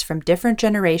immigrants from different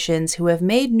generations who have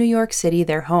made New York City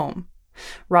their home.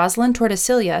 Rosalind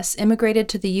Tordesillas immigrated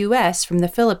to the U.S. from the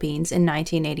Philippines in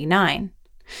 1989.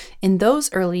 In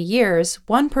those early years,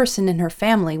 one person in her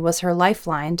family was her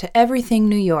lifeline to everything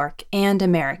New York and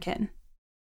American.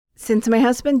 Since my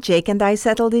husband Jake and I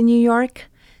settled in New York,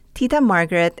 Tita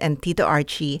Margaret and Tito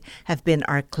Archie have been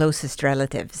our closest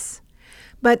relatives.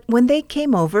 But when they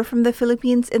came over from the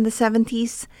Philippines in the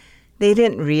 70s, they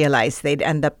didn't realize they'd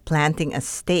end up planting a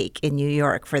stake in New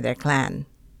York for their clan.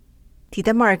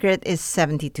 Tita Margaret is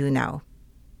 72 now.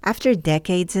 After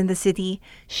decades in the city,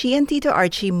 she and Tito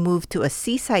Archie moved to a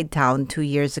seaside town 2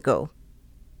 years ago.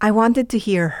 I wanted to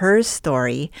hear her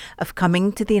story of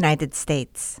coming to the United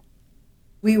States.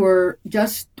 We were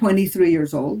just 23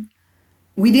 years old.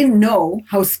 We didn't know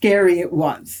how scary it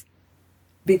was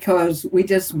because we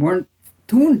just weren't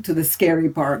tuned to the scary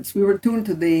parts. We were tuned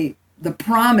to the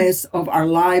promise of our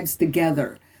lives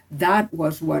together. That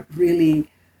was what really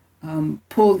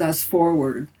pulled us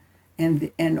forward.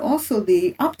 And also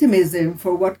the optimism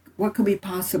for what could be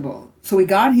possible. So we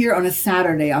got here on a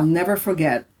Saturday, I'll never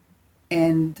forget.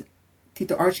 And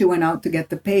Tito Archie went out to get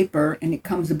the paper and it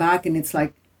comes back and it's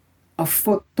like a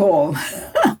foot tall.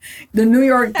 The New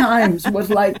York Times was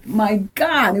like, my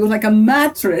God, it was like a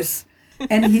mattress.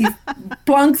 And he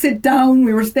plunks it down.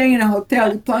 We were staying in a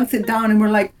hotel. He plunks it down and we're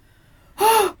like,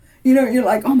 oh, you're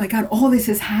like, oh my God, all this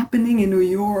is happening in New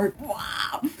York.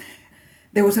 Wow.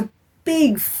 There was a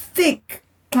big, thick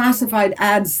classified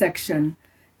ads section.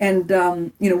 And,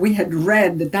 we had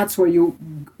read that that's where you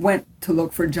went to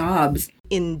look for jobs.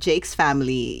 In Jake's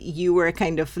family, you were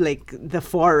kind of like the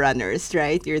forerunners,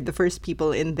 right? You're the first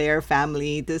people in their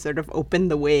family to sort of open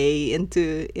the way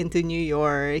into New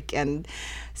York. And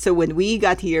so when we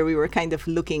got here, we were kind of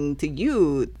looking to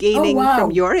you, gaining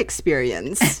from your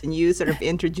experience. And you sort of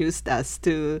introduced us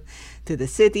to the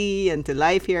city and to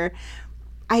life here.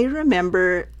 I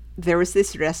remember there was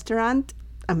this restaurant,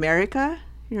 America.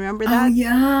 You remember that? Oh,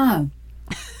 yeah.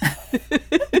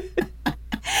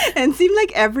 And it seemed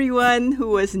like everyone who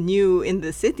was new in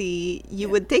the city, you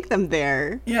would take them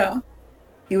there. Yeah.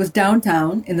 It was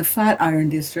downtown in the Flatiron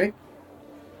District.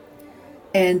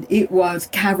 And it was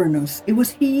cavernous. It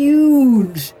was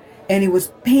huge. And it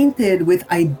was painted with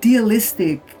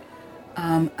idealistic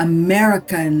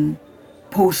American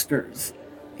posters.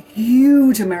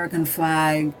 Huge American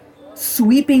flag.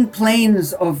 Sweeping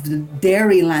plains of the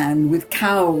dairy land with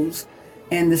cows.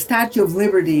 And the Statue of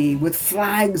Liberty with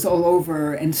flags all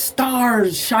over and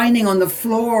stars shining on the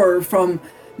floor from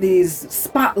these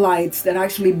spotlights that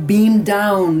actually beamed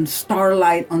down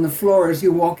starlight on the floor as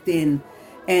you walked in.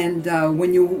 And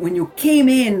when you came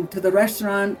in to the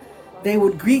restaurant, they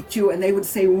would greet you and they would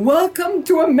say, "Welcome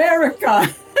to America."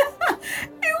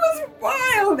 It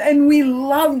and we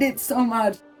loved it so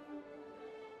much.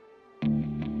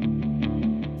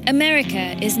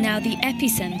 America is now the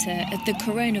epicenter of the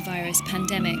coronavirus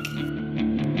pandemic.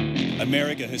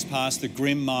 America has passed the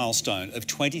grim milestone of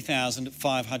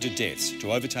 20,500 deaths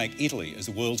to overtake Italy as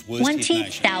the world's worst hit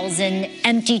nation. 20,000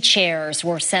 empty chairs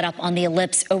were set up on the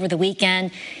ellipse over the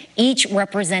weekend, each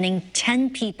representing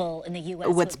 10 people in the U.S.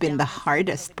 What's been the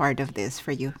hardest part of this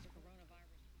for you?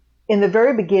 In the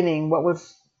very beginning, what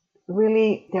was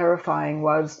really terrifying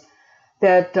was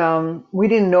that we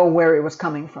didn't know where it was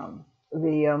coming from.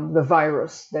 The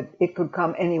virus, that it could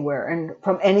come anywhere and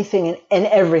from anything and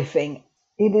everything.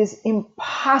 It is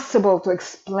impossible to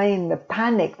explain the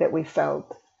panic that we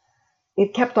felt.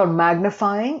 It kept on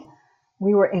magnifying.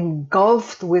 We were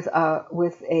engulfed with a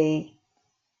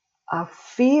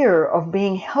fear of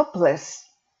being helpless,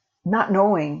 not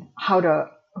knowing how to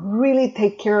really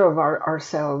take care of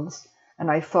ourselves.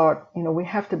 And I thought, we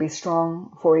have to be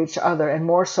strong for each other. And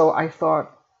more so, I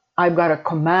thought, I've got to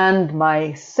command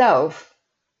myself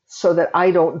so that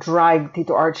I don't drag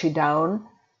Tito Archie down.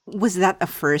 Was that a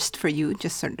first for you,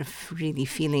 just sort of really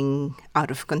feeling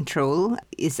out of control?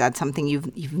 Is that something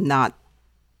you've not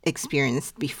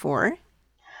experienced before?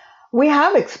 We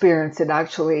have experienced it,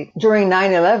 actually. During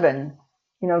 9/11,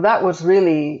 that was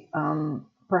really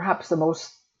perhaps the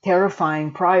most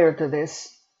terrifying prior to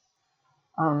this.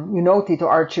 Tito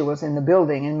Archie was in the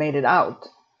building and made it out.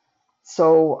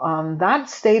 So that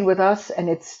stayed with us, and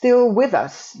it's still with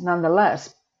us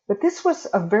nonetheless. But this was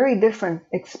a very different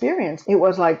experience. It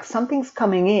was like something's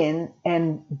coming in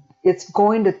and it's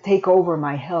going to take over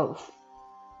my health.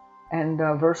 And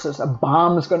versus a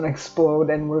bomb is going to explode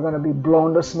and we're going to be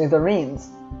blown to smithereens.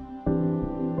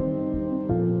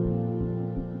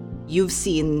 You've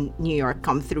seen New York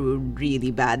come through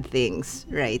really bad things,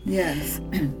 right? Yes.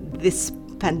 This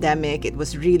pandemic, it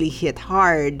was really hit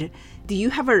hard. Do you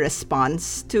have a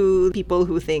response to people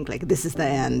who think like this is the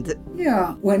end?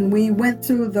 Yeah, when we went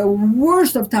through the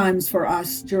worst of times for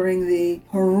us during the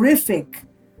horrific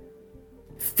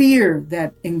fear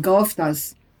that engulfed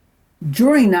us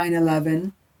during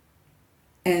 9/11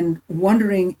 and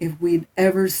wondering if we'd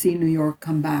ever see New York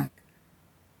come back.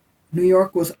 New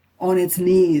York was on its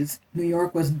knees. New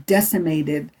York was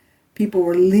decimated. People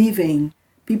were leaving.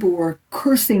 People were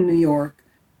cursing New York.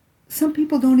 Some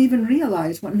people don't even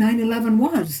realize what 9/11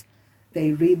 was.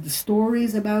 They read the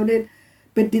stories about it,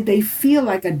 but did they feel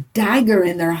like a dagger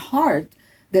in their heart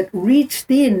that reached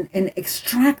in and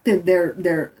extracted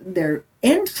their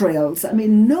entrails? I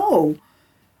mean, no.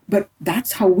 But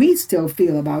that's how we still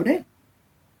feel about it.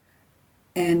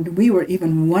 And we were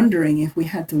even wondering if we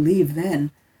had to leave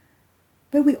then.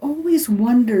 But we always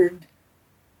wondered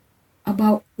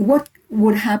about what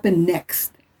would happen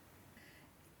next.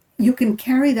 You can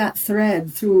carry that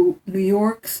thread through New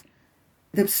York's,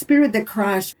 the spirit that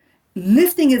crashed,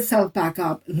 lifting itself back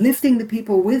up, lifting the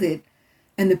people with it,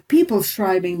 and the people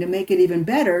striving to make it even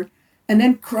better, and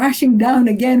then crashing down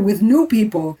again with new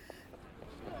people.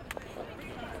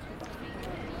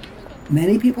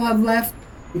 Many people have left,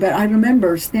 but I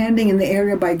remember standing in the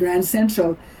area by Grand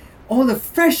Central, all the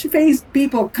fresh-faced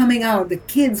people coming out, the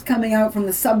kids coming out from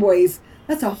the subways.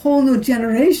 That's a whole new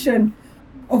generation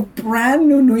of brand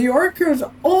new New Yorkers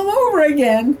all over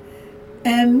again.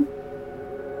 And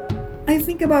I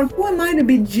think about who am I to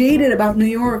be jaded about New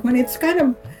York when it's kind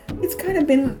of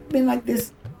been like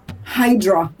this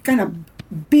hydra, kind of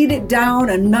beat it down,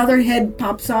 another head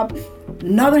pops up,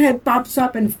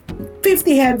 and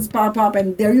 50 heads pop up,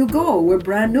 and there you go, we're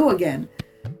brand new again.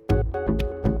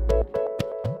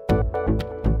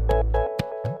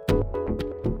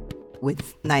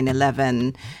 With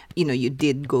 9/11, you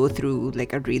did go through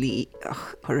like a really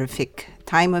horrific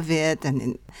time of it,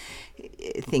 and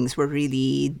things were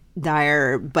really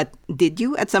dire. But did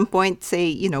you at some point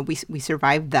say, we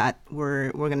survived that,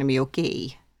 we're going to be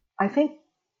okay? I think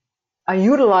I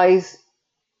utilize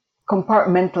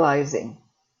compartmentalizing,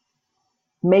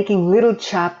 making little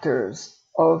chapters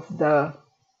of the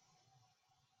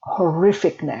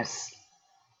horrificness.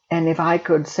 And if I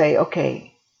could say,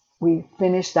 okay, we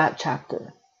finished that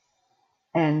chapter,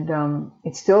 and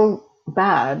it's still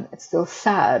bad, it's still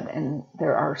sad, and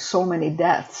there are so many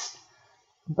deaths,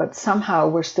 but somehow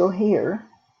we're still here.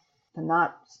 To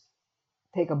not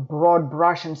take a broad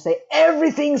brush and say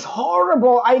everything's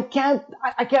horrible, I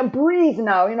can't breathe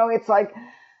now. It's like,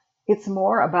 it's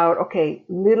more about, okay,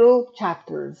 little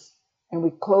chapters, and we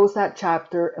close that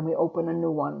chapter and we open a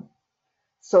new one,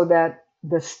 so that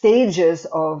the stages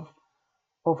of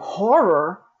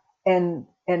horror and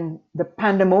the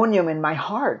pandemonium in my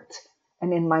heart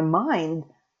and in my mind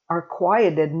are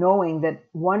quieted, knowing that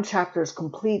one chapter is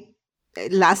complete.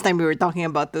 Last time we were talking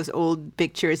about those old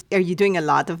pictures. Are you doing a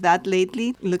lot of that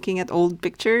lately, looking at old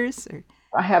pictures? Or?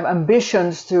 I have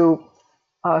ambitions to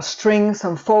string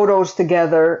some photos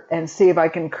together and see if I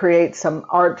can create some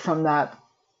art from that.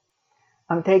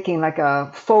 I'm taking like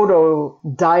a photo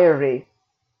diary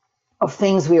of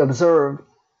things we observed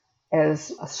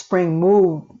as spring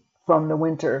moved from the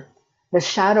winter. The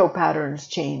shadow patterns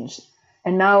changed.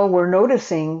 And now we're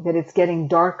noticing that it's getting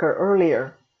darker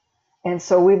earlier. And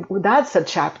so that's a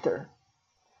chapter.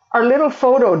 Our little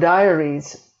photo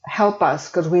diaries help us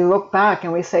because we look back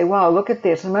and we say, wow, look at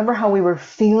this. Remember how we were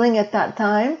feeling at that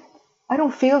time? I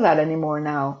don't feel that anymore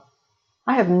now.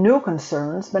 I have new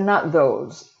concerns, but not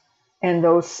those. And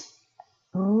those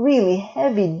really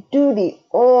heavy duty,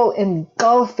 all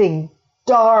engulfing,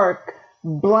 dark,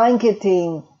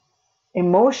 blanketing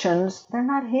emotions, they're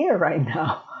not here right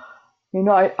now. You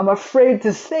know, I'm afraid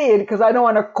to say it because I don't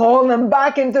want to call them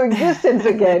back into existence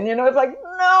again. You know, it's like,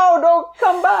 no, don't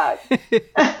come back.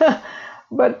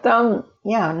 But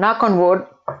yeah, knock on wood,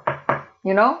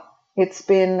 you know, it's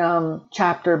been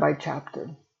chapter by chapter.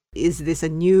 Is this a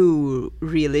new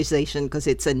realization because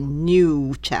it's a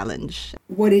new challenge?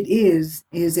 What it is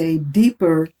a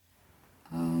deeper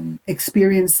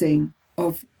experiencing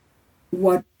of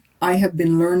what I have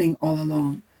been learning all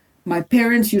along. My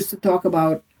parents used to talk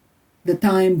about the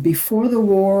time before the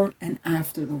war and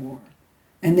after the war.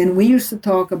 And then we used to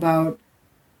talk about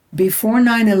before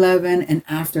 9/11 and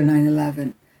after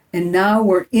 9/11. And now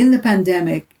we're in the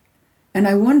pandemic. And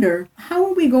I wonder, how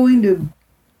are we going to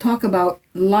talk about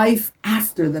life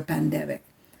after the pandemic?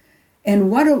 And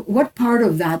what part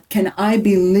of that can I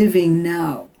be living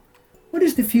now? What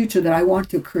is the future that I want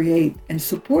to create and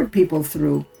support people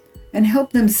through and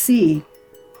help them see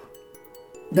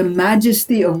the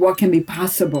majesty of what can be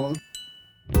possible?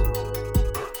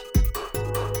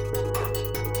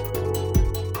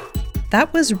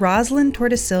 That was Rosalind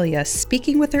Tordesillas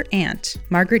speaking with her aunt,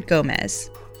 Margaret Gomez.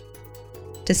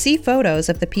 To see photos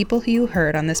of the people who you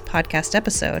heard on this podcast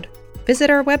episode, visit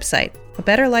our website,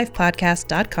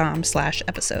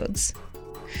 abetterlifepodcast.com/episodes.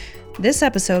 This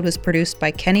episode was produced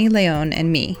by Kenny Leon and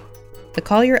me. The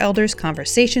Call Your Elders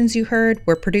conversations you heard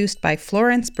were produced by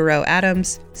Florence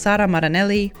Barreau-Adams, Sara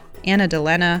Maranelli, Anna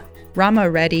Delena, Rama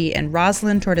Reddy, and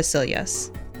Rosalind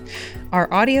Tordesillas. Our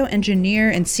audio engineer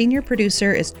and senior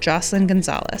producer is Jocelyn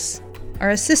Gonzalez.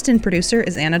 Our assistant producer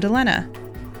is Anna Delena.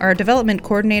 Our development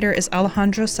coordinator is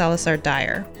Alejandro Salazar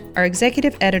Dyer. Our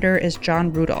executive editor is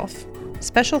John Rudolph.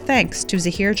 Special thanks to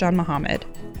Zahir John Mohammed.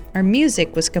 Our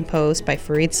music was composed by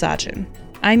Fareed Sajjan.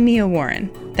 I'm Mia Warren.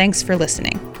 Thanks for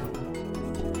listening.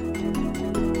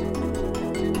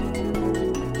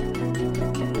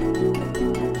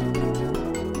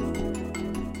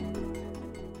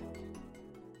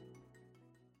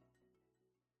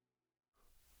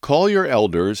 Call Your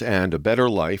Elders and A Better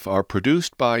Life are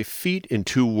produced by Feet in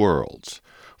Two Worlds.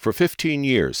 For 15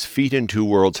 years, Feet in Two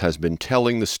Worlds has been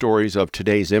telling the stories of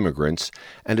today's immigrants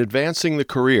and advancing the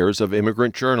careers of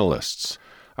immigrant journalists.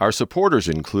 Our supporters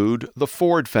include the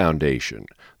Ford Foundation,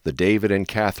 the David and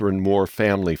Catherine Moore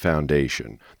Family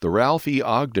Foundation, the Ralph E.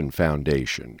 Ogden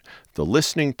Foundation, the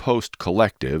Listening Post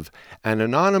Collective, an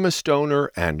anonymous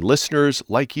donor, and listeners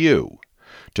like you.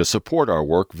 To support our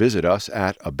work, visit us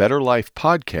at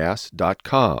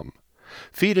abetterlifepodcast.com.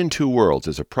 Feet in Two Worlds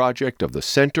is a project of the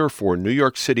Center for New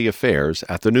York City Affairs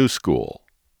at the New School.